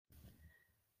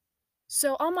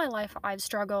So, all my life, I've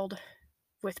struggled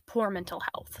with poor mental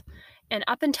health. And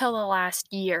up until the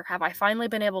last year, have I finally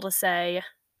been able to say,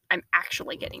 I'm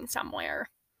actually getting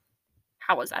somewhere.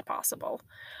 How was that possible?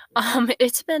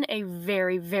 It's been a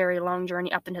very, very long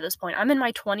journey up until this point. I'm in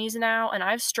my 20s now, and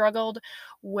I've struggled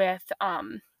with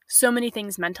so many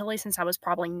things mentally since I was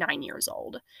probably 9 years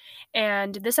old.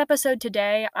 And this episode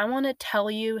today, I want to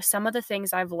tell you some of the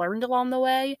things I've learned along the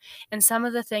way and some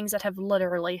of the things that have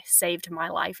literally saved my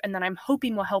life and that I'm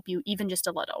hoping will help you even just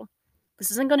a little.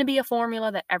 This isn't going to be a formula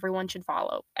that everyone should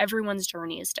follow. Everyone's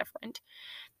journey is different.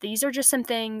 These are just some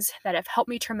things that have helped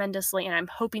me tremendously, and I'm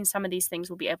hoping some of these things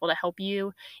will be able to help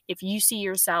you if you see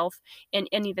yourself in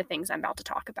any of the things I'm about to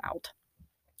talk about.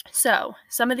 So,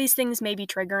 some of these things may be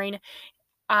triggering.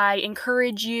 I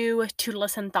encourage you to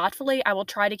listen thoughtfully. I will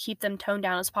try to keep them toned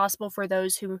down as possible for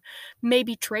those who may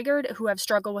be triggered, who have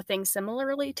struggled with things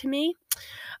similarly to me.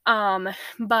 Um,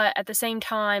 but at the same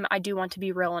time, I do want to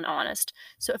be real and honest.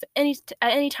 So if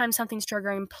at any time something's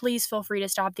triggering, please feel free to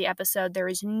stop the episode. There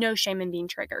is no shame in being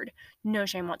triggered. No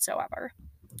shame whatsoever.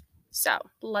 So,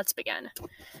 let's begin.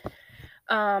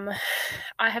 I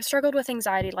have struggled with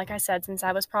anxiety, like I said, since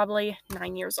I was probably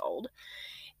 9 years old.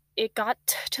 It got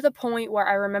to the point where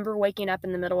I remember waking up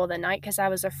in the middle of the night because I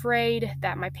was afraid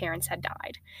that my parents had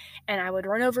died. And I would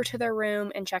run over to their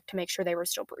room and check to make sure they were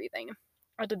still breathing.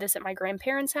 I did this at my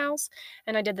grandparents' house,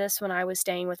 and I did this when I was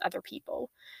staying with other people.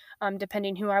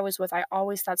 Depending who I was with, I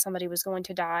always thought somebody was going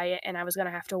to die and I was going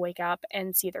to have to wake up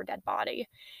and see their dead body.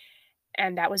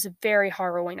 And that was a very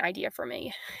harrowing idea for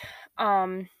me.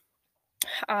 Um,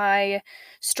 I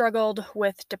struggled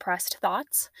with depressed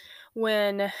thoughts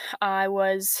when I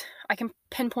can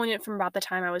pinpoint it from about the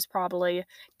time I was probably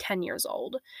 10 years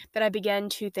old, that I began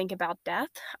to think about death.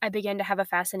 I began to have a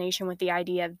fascination with the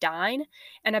idea of dying,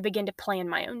 and I began to plan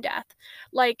my own death.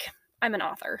 Like, I'm an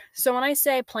author. So when I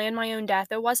say plan my own death,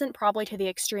 it wasn't probably to the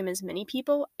extreme as many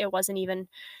people. It wasn't even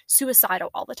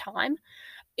suicidal all the time.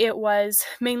 It was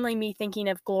mainly me thinking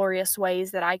of glorious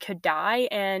ways that I could die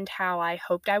and how I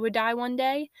hoped I would die one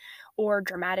day, or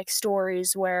dramatic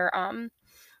stories where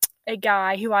a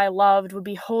guy who I loved would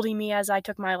be holding me as I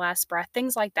took my last breath,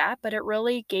 things like that. But it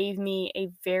really gave me a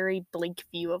very bleak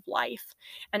view of life,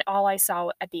 and all I saw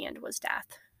at the end was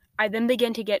death. I then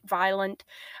began to get violent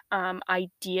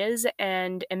ideas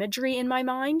and imagery in my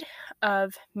mind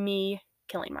of me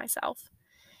killing myself.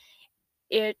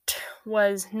 It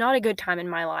was not a good time in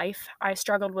my life. I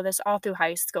struggled with this all through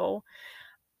high school.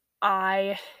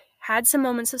 I had some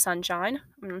moments of sunshine.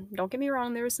 Don't get me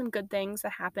wrong, there were some good things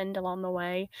that happened along the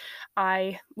way.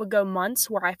 I would go months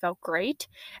where I felt great,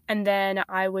 and then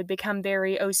I would become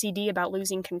very OCD about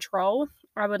losing control.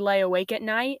 I would lay awake at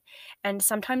night, and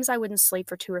sometimes I wouldn't sleep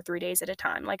for 2 or 3 days at a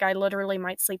time. Like, I literally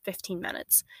might sleep 15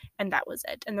 minutes, and that was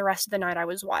it. And the rest of the night, I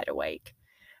was wide awake.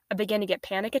 I began to get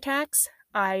panic attacks.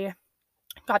 I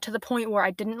got to the point where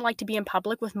I didn't like to be in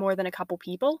public with more than a couple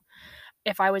people.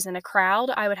 If I was in a crowd,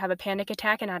 I would have a panic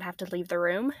attack and I'd have to leave the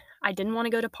room. I didn't want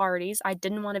to go to parties. I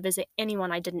didn't want to visit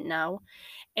anyone I didn't know.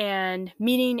 And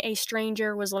meeting a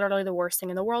stranger was literally the worst thing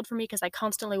in the world for me because I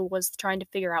constantly was trying to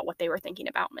figure out what they were thinking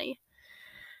about me.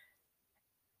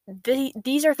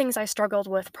 These are things I struggled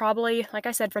with probably, like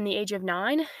I said, from the age of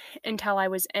 9 until I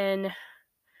was in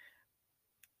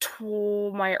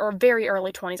my very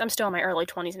early 20s. I'm still in my early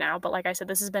 20s now, but like I said,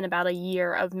 this has been about a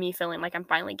year of me feeling like I'm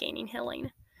finally gaining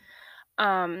healing.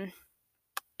 Um,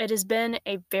 it has been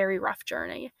a very rough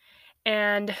journey,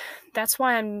 and that's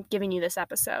why I'm giving you this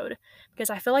episode, because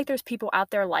I feel like there's people out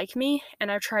there like me,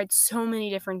 and I've tried so many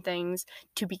different things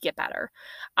to get better.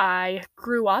 I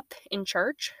grew up in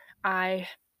church. I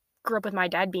grew up with my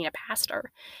dad being a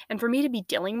pastor. And for me to be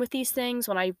dealing with these things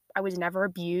when I was never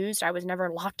abused, I was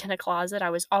never locked in a closet, I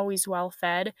was always well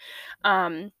fed.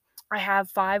 I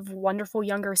have 5 wonderful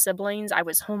younger siblings. I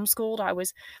was homeschooled. I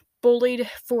was bullied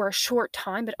for a short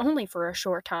time, but only for a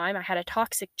short time. I had a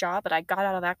toxic job, but I got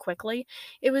out of that quickly.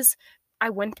 It was I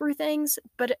went through things,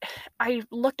 but I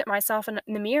looked at myself in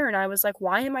the mirror and I was like,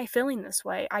 why am I feeling this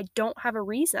way? I don't have a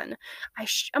reason.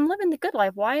 I'm living the good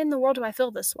life. Why in the world do I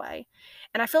feel this way?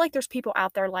 And I feel like there's people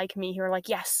out there like me who are like,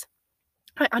 yes,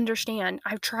 I understand.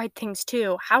 I've tried things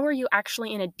too. How are you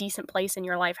actually in a decent place in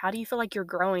your life? How do you feel like you're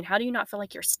growing? How do you not feel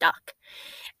like you're stuck?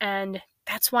 And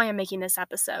that's why I'm making this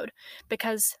episode,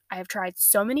 because I have tried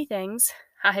so many things.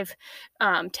 I've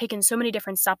taken so many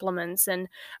different supplements and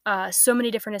so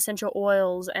many different essential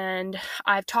oils, and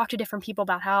I've talked to different people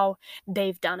about how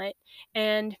they've done it.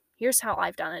 And here's how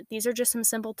I've done it. These are just some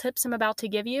simple tips I'm about to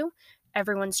give you.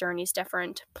 Everyone's journey is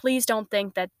different. Please don't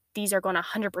think that these are going to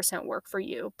 100% work for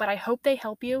you. But I hope they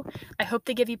help you. I hope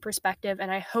they give you perspective,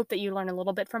 and I hope that you learn a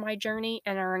little bit from my journey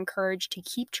and are encouraged to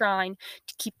keep trying,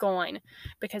 to keep going.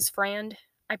 Because, friend,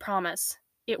 I promise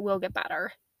it will get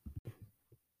better.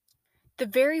 The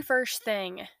very first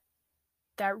thing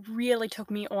that really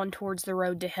took me on towards the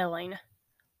road to healing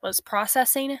was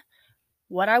processing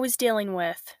what I was dealing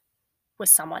with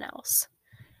someone else.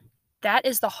 That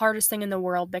is the hardest thing in the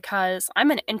world because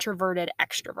I'm an introverted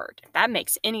extrovert, if that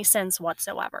makes any sense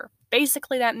whatsoever.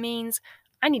 Basically, that means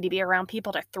I need to be around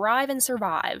people to thrive and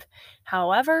survive.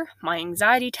 However, my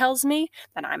anxiety tells me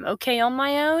that I'm okay on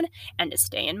my own and to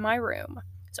stay in my room.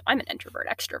 So I'm an introvert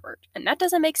extrovert, and that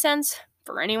doesn't make sense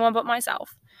for anyone but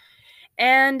myself.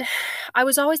 And I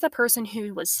was always the person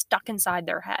who was stuck inside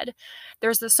their head.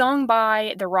 There's the song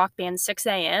by the rock band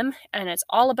 6am, and it's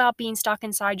all about being stuck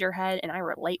inside your head, and I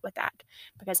relate with that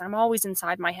because I'm always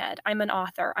inside my head. I'm an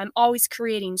author. I'm always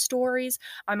creating stories.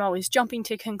 I'm always jumping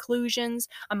to conclusions.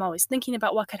 I'm always thinking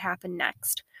about what could happen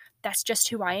next. That's just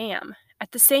who I am.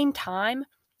 At the same time,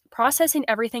 processing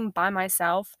everything by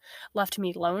myself left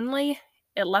me lonely.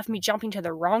 It left me jumping to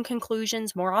the wrong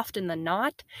conclusions more often than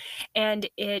not, and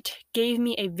it gave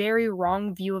me a very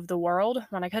wrong view of the world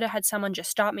when I could have had someone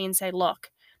just stop me and say, look,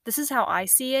 this is how I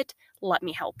see it, let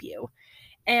me help you.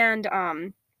 And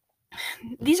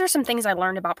these are some things I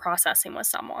learned about processing with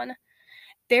someone.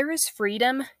 There is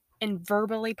freedom in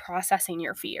verbally processing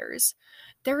your fears.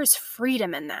 There is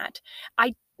freedom in that.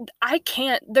 I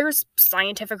can't, there's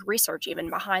scientific research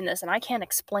even behind this, and I can't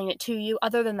explain it to you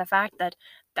other than the fact that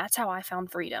that's how I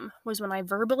found freedom, was when I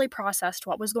verbally processed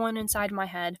what was going inside my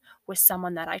head with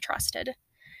someone that I trusted.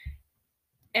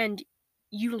 And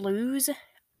you lose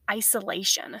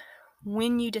isolation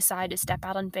when you decide to step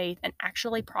out in faith and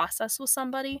actually process with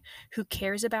somebody who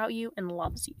cares about you and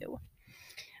loves you.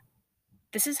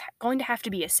 This is going to have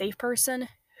to be a safe person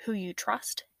who you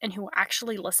trust and who will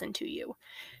actually listen to you.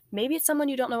 Maybe it's someone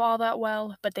you don't know all that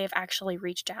well, but they've actually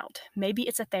reached out. Maybe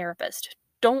it's a therapist.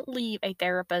 Don't leave a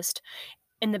therapist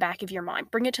in the back of your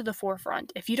mind. Bring it to the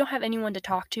forefront. If you don't have anyone to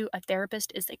talk to, a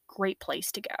therapist is a great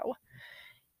place to go.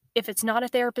 If it's not a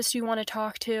therapist you want to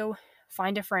talk to,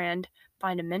 find a friend,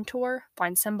 find a mentor,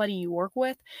 find somebody you work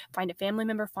with, find a family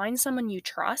member, find someone you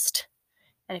trust.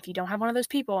 And if you don't have one of those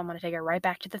people, I'm going to take it right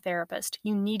back to the therapist.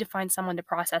 You need to find someone to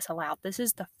process aloud. This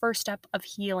is the first step of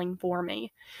healing for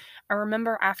me. I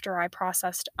remember after I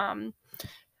processed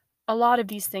a lot of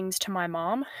these things to my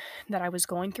mom that I was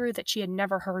going through that she had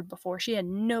never heard before. She had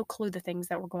no clue the things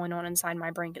that were going on inside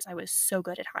my brain because I was so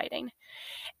good at hiding.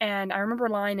 And I remember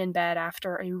lying in bed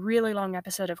after a really long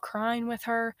episode of crying with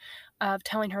her, of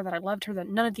telling her that I loved her, that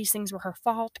none of these things were her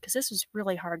fault, because this was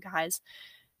really hard, guys.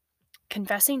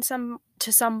 Confessing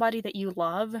to somebody that you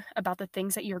love about the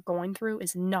things that you're going through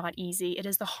is not easy. It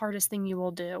is the hardest thing you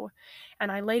will do.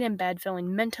 And I laid in bed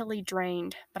feeling mentally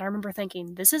drained, but I remember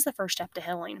thinking, this is the first step to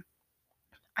healing.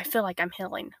 I feel like I'm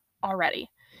healing already.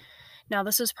 Now, I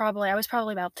was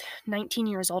probably about 19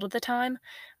 years old at the time.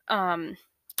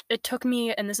 It took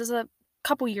me, and this is a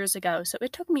couple years ago, so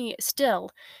it took me still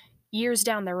years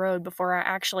down the road before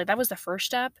that was the first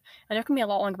step. And it took me a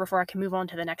lot longer before I could move on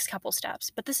to the next couple steps.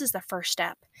 But this is the first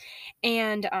step.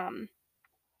 And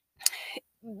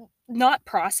not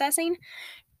processing,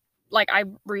 like I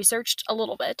researched a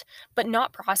little bit, but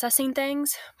not processing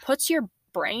things puts your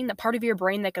brain, the part of your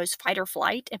brain that goes fight or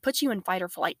flight, it puts you in fight or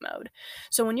flight mode.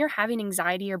 So when you're having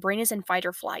anxiety, your brain is in fight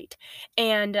or flight.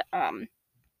 And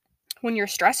when you're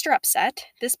stressed or upset,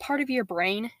 this part of your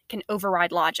brain can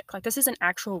override logic. Like, this is an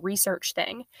actual research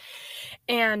thing.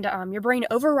 And your brain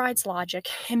overrides logic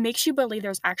and makes you believe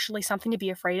there's actually something to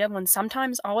be afraid of, when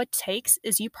sometimes all it takes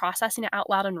is you processing it out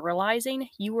loud and realizing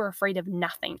you were afraid of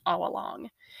nothing all along.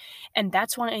 And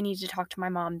that's why I needed to talk to my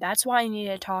mom. That's why I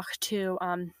needed to talk to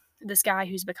this guy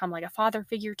who's become like a father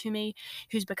figure to me,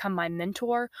 who's become my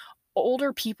mentor.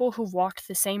 Older people who've walked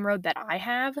the same road that I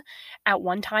have at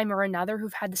one time or another,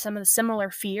 who've had some of the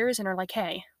similar fears and are like,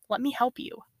 hey, let me help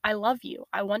you. I love you.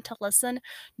 I want to listen.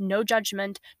 No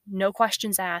judgment, no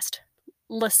questions asked.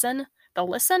 Listen. They'll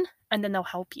listen and then they'll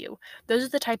help you. Those are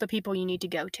the type of people you need to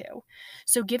go to.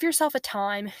 So give yourself a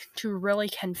time to really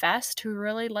confess, to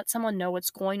really let someone know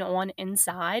what's going on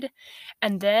inside,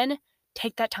 and then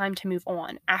take that time to move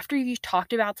on. After you've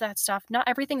talked about that stuff, not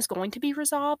everything's going to be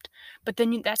resolved, but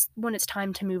then that's when it's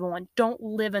time to move on. Don't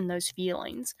live in those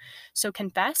feelings. So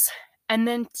confess, and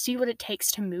then see what it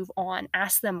takes to move on.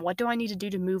 Ask them, what do I need to do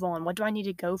to move on? What do I need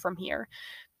to go from here?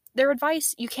 Their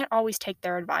advice, you can't always take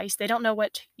their advice. They don't know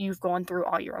what you've gone through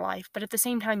all your life, but at the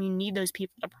same time, you need those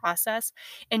people to process,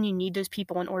 and you need those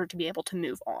people in order to be able to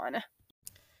move on.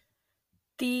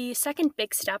 The second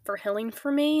big step for healing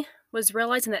for me was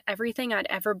realizing that everything I'd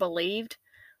ever believed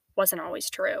wasn't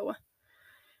always true.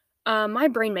 My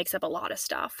brain makes up a lot of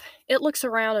stuff. It looks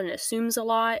around and assumes a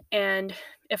lot, and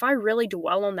if I really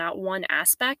dwell on that one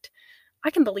aspect, I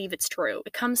can believe it's true.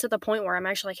 It comes to the point where I'm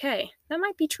actually like, hey, that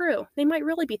might be true. They might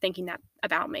really be thinking that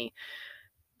about me.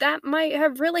 That might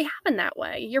have really happened that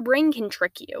way. Your brain can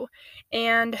trick you.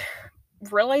 And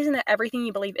realizing that everything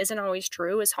you believe isn't always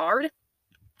true is hard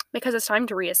because it's time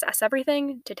to reassess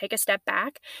everything, to take a step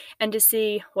back, and to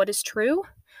see what is true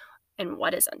and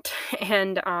what isn't.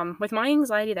 And with my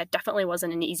anxiety, that definitely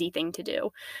wasn't an easy thing to do.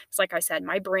 It's like I said,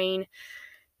 my brain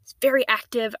is very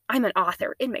active. I'm an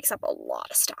author. It makes up a lot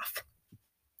of stuff.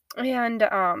 And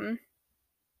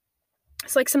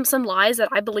it's like some lies that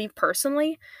I believe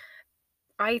personally.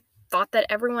 I thought that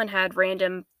everyone had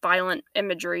random violent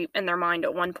imagery in their mind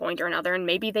at one point or another, and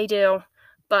maybe they do.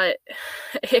 But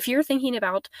if you're thinking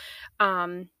about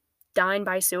dying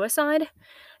by suicide,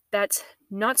 that's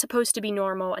not supposed to be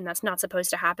normal, and that's not supposed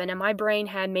to happen. And my brain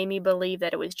had made me believe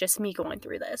that it was just me going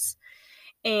through this.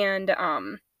 And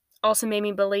also made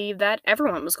me believe that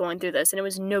everyone was going through this and it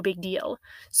was no big deal.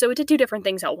 So it did two different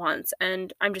things at once,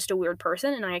 and I'm just a weird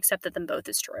person and I accepted them both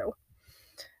as true.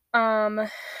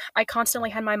 I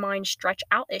constantly had my mind stretch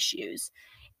out issues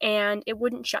and it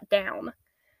wouldn't shut down.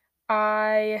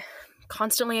 I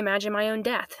constantly imagined my own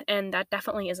death, and that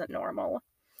definitely isn't normal.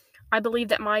 I believe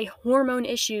that my hormone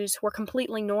issues were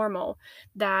completely normal,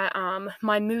 that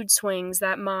my mood swings,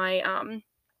 that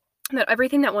that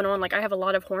everything that went on, like I have a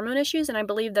lot of hormone issues, and I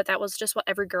believe that that was just what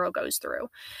every girl goes through.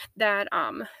 That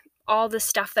all the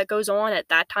stuff that goes on at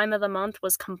that time of the month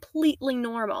was completely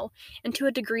normal, and to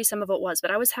a degree some of it was,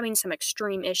 but I was having some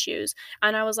extreme issues,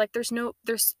 and I was like,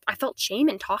 I felt shame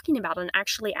in talking about it and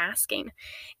actually asking.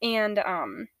 And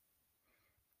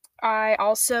I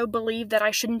also believed that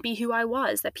I shouldn't be who I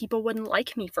was, that people wouldn't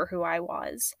like me for who I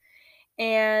was.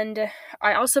 And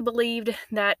I also believed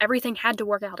that everything had to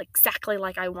work out exactly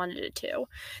like I wanted it to,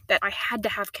 that I had to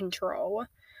have control.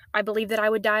 I believed that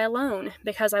I would die alone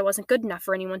because I wasn't good enough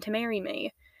for anyone to marry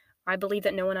me. I believed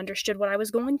that no one understood what I was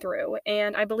going through,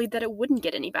 and I believed that it wouldn't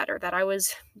get any better, that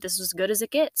this was as good as it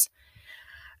gets.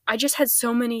 I just had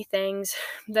so many things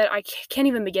that I can't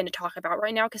even begin to talk about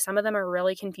right now because some of them are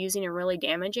really confusing and really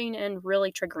damaging and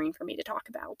really triggering for me to talk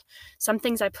about. Some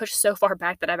things I pushed so far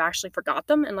back that I've actually forgot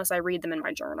them unless I read them in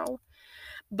my journal.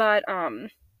 But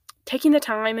taking the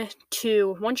time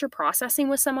to, once you're processing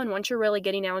with someone, once you're really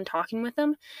getting out and talking with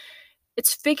them,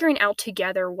 it's figuring out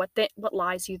together what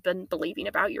lies you've been believing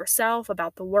about yourself,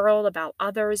 about the world, about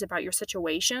others, about your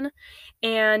situation.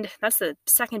 And that's the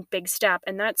second big step.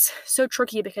 And that's so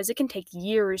tricky because it can take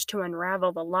years to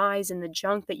unravel the lies and the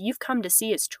junk that you've come to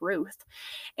see as truth.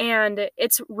 And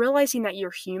it's realizing that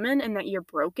you're human and that you're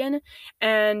broken.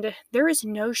 And there is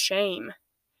no shame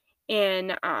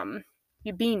in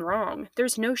you being wrong.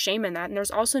 There's no shame in that. And there's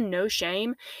also no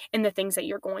shame in the things that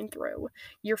you're going through.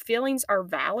 Your feelings are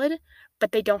valid,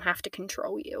 but they don't have to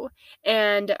control you.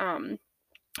 And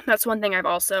that's one thing I've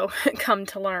also come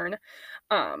to learn.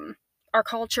 Our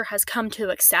culture has come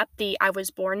to accept the I was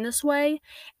born this way.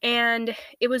 And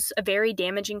it was a very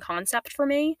damaging concept for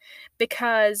me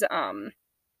because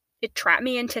it trapped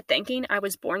me into thinking I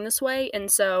was born this way, and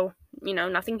so,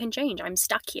 nothing can change. I'm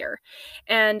stuck here.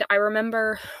 And I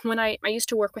remember when I used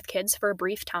to work with kids for a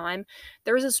brief time,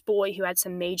 there was this boy who had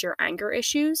some major anger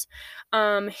issues.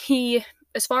 He,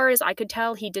 as far as I could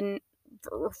tell, he didn't,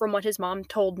 from what his mom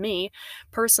told me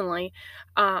personally,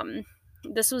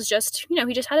 this was just,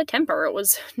 he just had a temper. It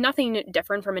was nothing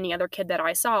different from any other kid that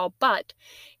I saw, but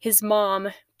his mom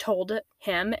told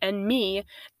him and me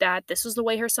that this was the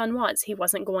way her son was. He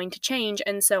wasn't going to change,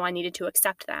 and so I needed to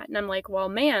accept that. And I'm like, well,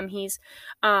 ma'am, he's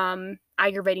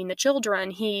aggravating the children.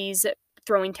 He's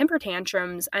throwing temper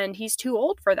tantrums, and he's too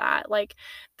old for that. Like,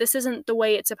 this isn't the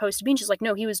way it's supposed to be. And she's like,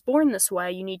 no, he was born this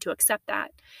way. You need to accept that.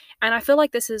 And I feel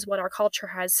like this is what our culture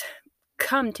has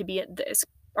come to be,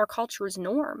 our culture's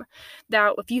norm,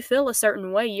 that if you feel a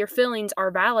certain way, your feelings are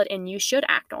valid and you should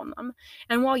act on them.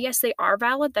 And while yes, they are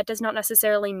valid, that does not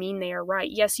necessarily mean they are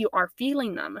right. Yes, you are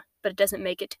feeling them, but it doesn't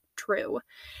make it true.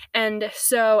 And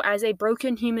so as a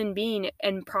broken human being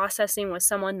and processing with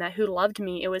someone who loved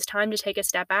me, it was time to take a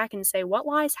step back and say, what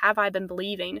lies have I been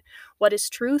believing? What is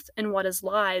truth and what is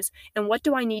lies? And what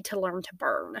do I need to learn to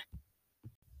burn?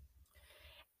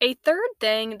 A third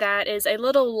thing that is a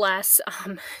little less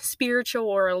spiritual,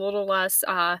 or a little less,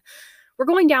 we're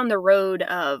going down the road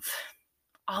of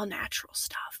all natural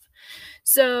stuff.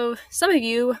 So some of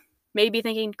you may be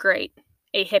thinking, great,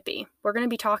 a hippie. We're going to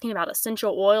be talking about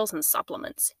essential oils and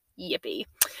supplements. Yippee.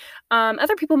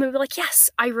 Other people may be like,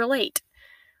 yes, I relate.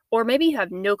 Or maybe you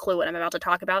have no clue what I'm about to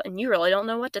talk about and you really don't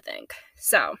know what to think.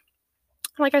 So,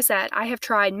 like I said, I have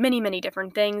tried many, many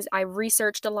different things. I've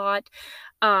researched a lot.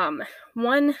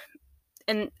 One,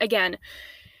 and again,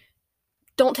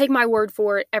 don't take my word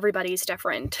for it, everybody's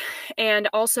different. And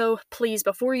also, please,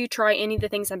 before you try any of the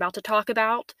things I'm about to talk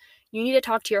about, you need to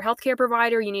talk to your healthcare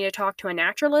provider, you need to talk to a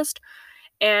naturalist,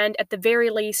 and at the very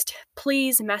least,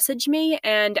 please message me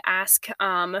and ask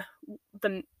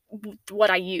what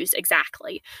I use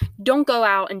exactly. Don't go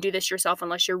out and do this yourself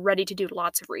unless you're ready to do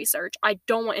lots of research. I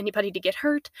don't want anybody to get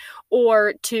hurt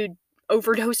or to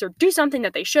overdose or do something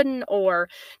that they shouldn't, or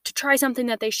to try something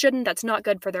that they shouldn't that's not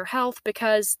good for their health,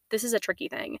 because this is a tricky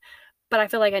thing. But I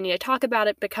feel like I need to talk about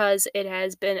it because it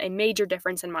has been a major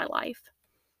difference in my life.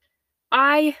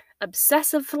 I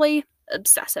obsessively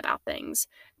obsess about things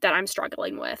that I'm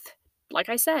struggling with. Like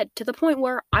I said, to the point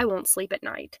where I won't sleep at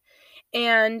night.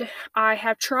 And I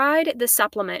have tried this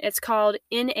supplement. It's called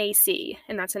NAC,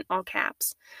 and that's in all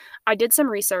caps. I did some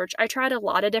research. I tried a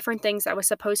lot of different things that was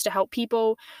supposed to help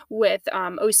people with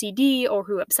OCD or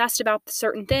who obsessed about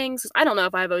certain things. I don't know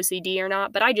if I have OCD or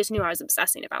not, but I just knew I was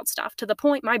obsessing about stuff to the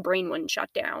point my brain wouldn't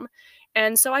shut down.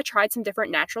 And so I tried some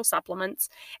different natural supplements,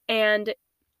 and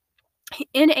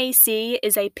NAC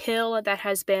is a pill that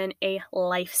has been a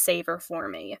lifesaver for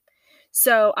me.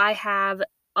 So I have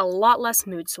a lot less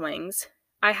mood swings.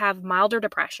 I have milder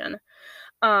depression.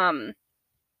 I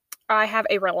have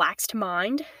a relaxed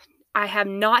mind. I have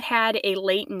not had a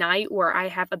late night where I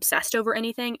have obsessed over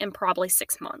anything in probably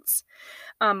 6 months.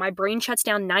 My brain shuts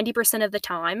down 90% of the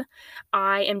time.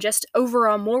 I am just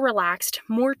overall more relaxed,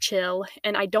 more chill,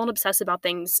 and I don't obsess about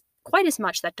things quite as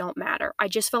much that don't matter. I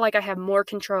just feel like I have more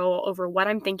control over what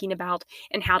I'm thinking about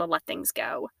and how to let things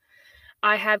go.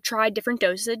 I have tried different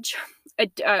dosage,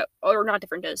 or not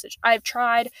different dosage. I've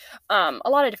tried a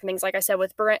lot of different things. Like I said,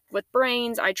 with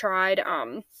brains, I tried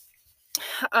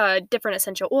different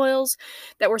essential oils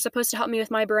that were supposed to help me with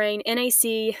my brain,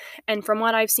 NAC, and from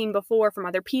what I've seen before from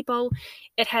other people,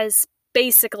 it has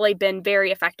basically been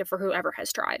very effective for whoever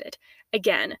has tried it.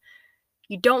 Again,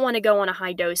 you don't want to go on a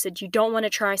high dosage. You don't want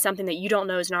to try something that you don't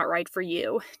know is not right for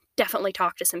you. Definitely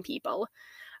talk to some people.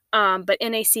 But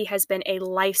NAC has been a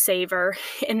lifesaver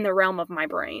in the realm of my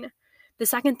brain. The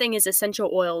second thing is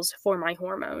essential oils for my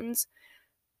hormones.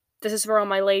 This is for all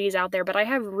my ladies out there, but I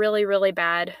have really, really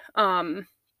bad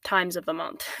times of the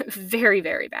month. Very,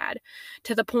 very bad.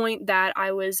 To the point that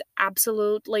I was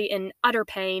absolutely in utter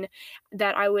pain,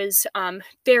 that I was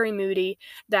very moody,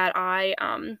 that I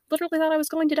literally thought I was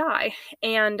going to die.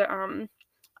 And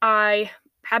I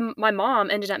had my mom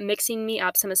ended up mixing me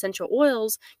up some essential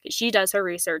oils, because she does her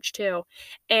research too,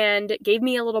 and gave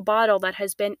me a little bottle that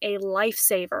has been a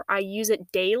lifesaver. I use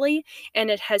it daily,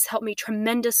 and it has helped me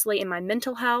tremendously in my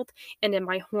mental health and in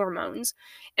my hormones.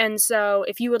 And so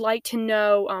if you would like to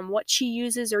know what she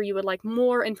uses, or you would like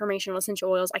more information on essential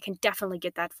oils, I can definitely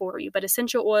get that for you. But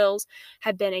essential oils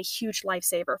have been a huge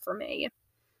lifesaver for me.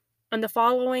 And the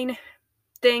following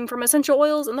thing from essential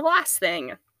oils, and the last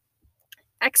thing,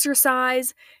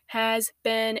 exercise has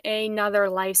been another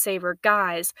lifesaver.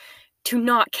 Guys, do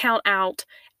not count out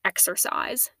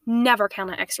exercise. Never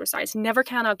count out exercise. Never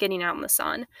count out getting out in the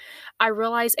sun. I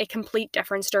realized a complete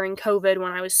difference during COVID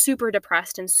when I was super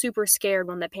depressed and super scared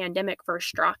when the pandemic first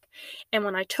struck. And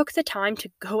when I took the time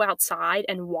to go outside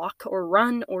and walk or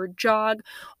run or jog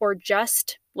or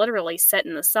just literally sit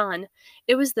in the sun,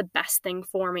 it was the best thing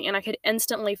for me. And I could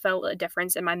instantly feel a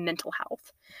difference in my mental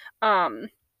health.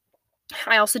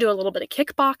 I also do a little bit of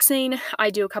kickboxing.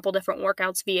 I do a couple different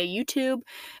workouts via YouTube.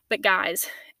 But guys,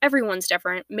 everyone's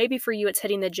different. Maybe for you it's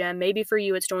hitting the gym. Maybe for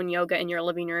you it's doing yoga in your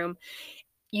living room.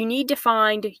 You need to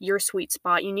find your sweet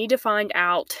spot. You need to find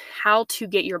out how to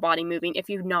get your body moving if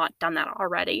you've not done that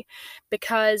already,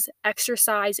 because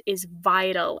exercise is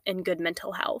vital in good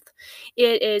mental health.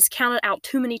 It is counted out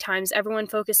too many times. Everyone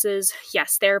focuses,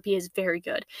 yes, therapy is very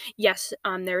good. Yes,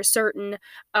 there are certain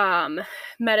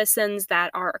medicines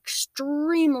that are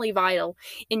extremely vital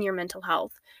in your mental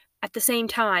health. At the same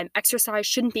time, exercise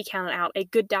shouldn't be counted out. A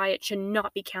good diet should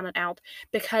not be counted out,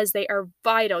 because they are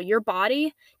vital. Your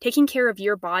body, taking care of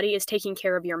your body is taking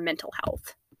care of your mental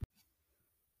health.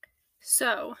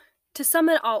 So, to sum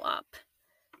it all up,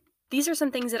 these are some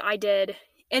things that I did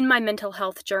in my mental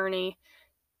health journey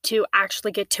to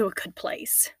actually get to a good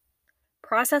place.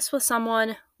 Process with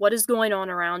someone what is going on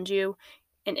around you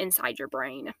and inside your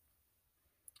brain.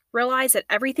 Realize that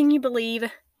everything you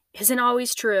believe isn't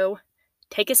always true.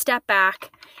 Take a step back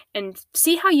and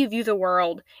see how you view the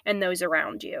world and those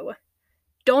around you.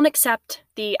 Don't accept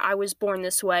the "I was born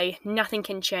this way, nothing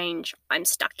can change, I'm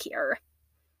stuck here."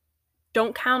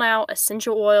 Don't count out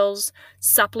essential oils,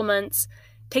 supplements.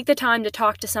 Take the time to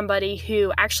talk to somebody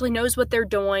who actually knows what they're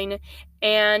doing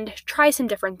and try some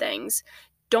different things.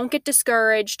 Don't get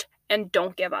discouraged and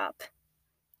don't give up.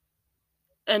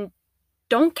 And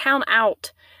don't count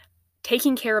out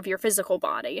taking care of your physical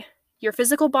body. Your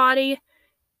physical body,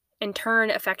 in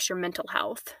turn, affects your mental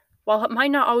health. While it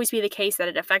might not always be the case that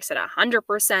it affects it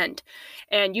 100%,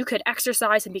 and you could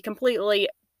exercise and be completely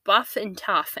buff and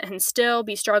tough and still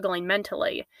be struggling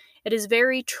mentally, it is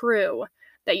very true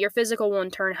that your physical will in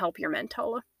turn help your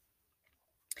mental.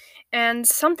 And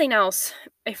something else,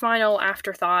 a final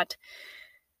afterthought,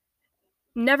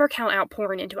 never count out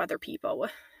pouring into other people.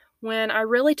 When I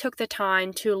really took the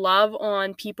time to love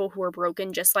on people who were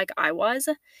broken just like I was,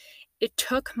 it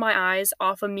took my eyes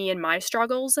off of me and my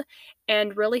struggles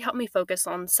and really helped me focus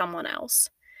on someone else.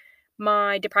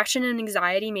 My depression and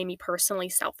anxiety made me personally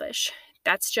selfish.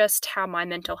 That's just how my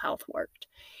mental health worked.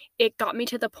 It got me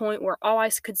to the point where all I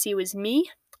could see was me.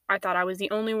 I thought I was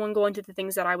the only one going through the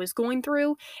things that I was going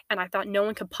through, and I thought no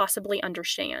one could possibly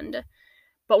understand.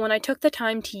 But when I took the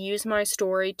time to use my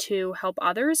story to help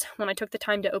others, when I took the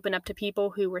time to open up to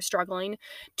people who were struggling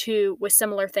with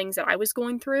similar things that I was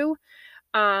going through,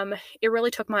 it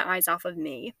really took my eyes off of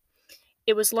me.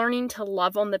 It was learning to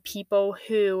love on the people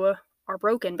who are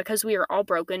broken, because we are all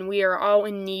broken. We are all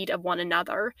in need of one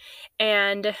another.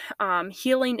 And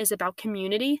healing is about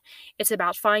community. It's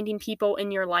about finding people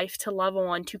in your life to love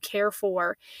on, to care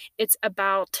for. It's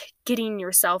about getting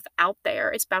yourself out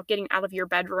there. It's about getting out of your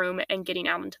bedroom and getting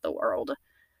out into the world.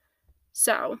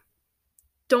 So,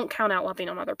 don't count out loving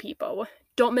on other people.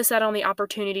 Don't miss out on the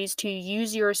opportunities to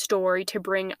use your story to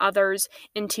bring others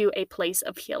into a place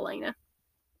of healing.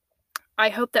 I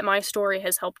hope that my story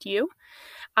has helped you.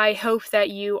 I hope that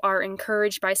you are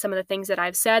encouraged by some of the things that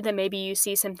I've said, that maybe you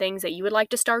see some things that you would like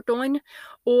to start doing,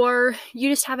 or you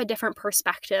just have a different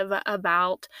perspective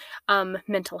about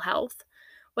mental health.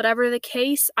 Whatever the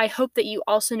case, I hope that you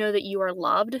also know that you are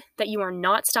loved, that you are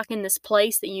not stuck in this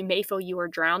place that you may feel you are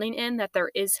drowning in, that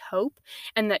there is hope,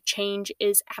 and that change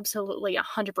is absolutely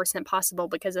 100% possible.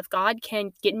 Because if God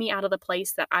can get me out of the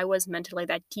place that I was mentally,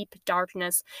 that deep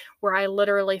darkness where I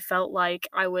literally felt like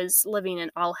I was living in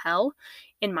all hell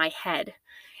in my head,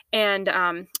 and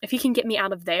if He can get me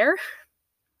out of there,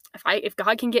 if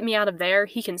God can get me out of there,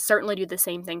 He can certainly do the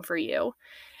same thing for you.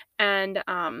 And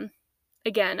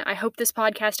again, I hope this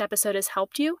podcast episode has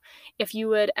helped you. If you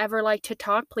would ever like to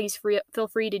talk, please feel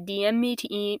free to DM me,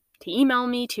 to email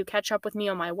me, to catch up with me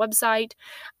on my website.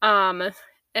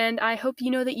 And I hope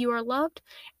you know that you are loved,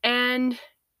 and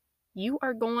you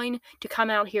are going to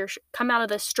come out of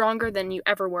this stronger than you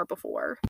ever were before.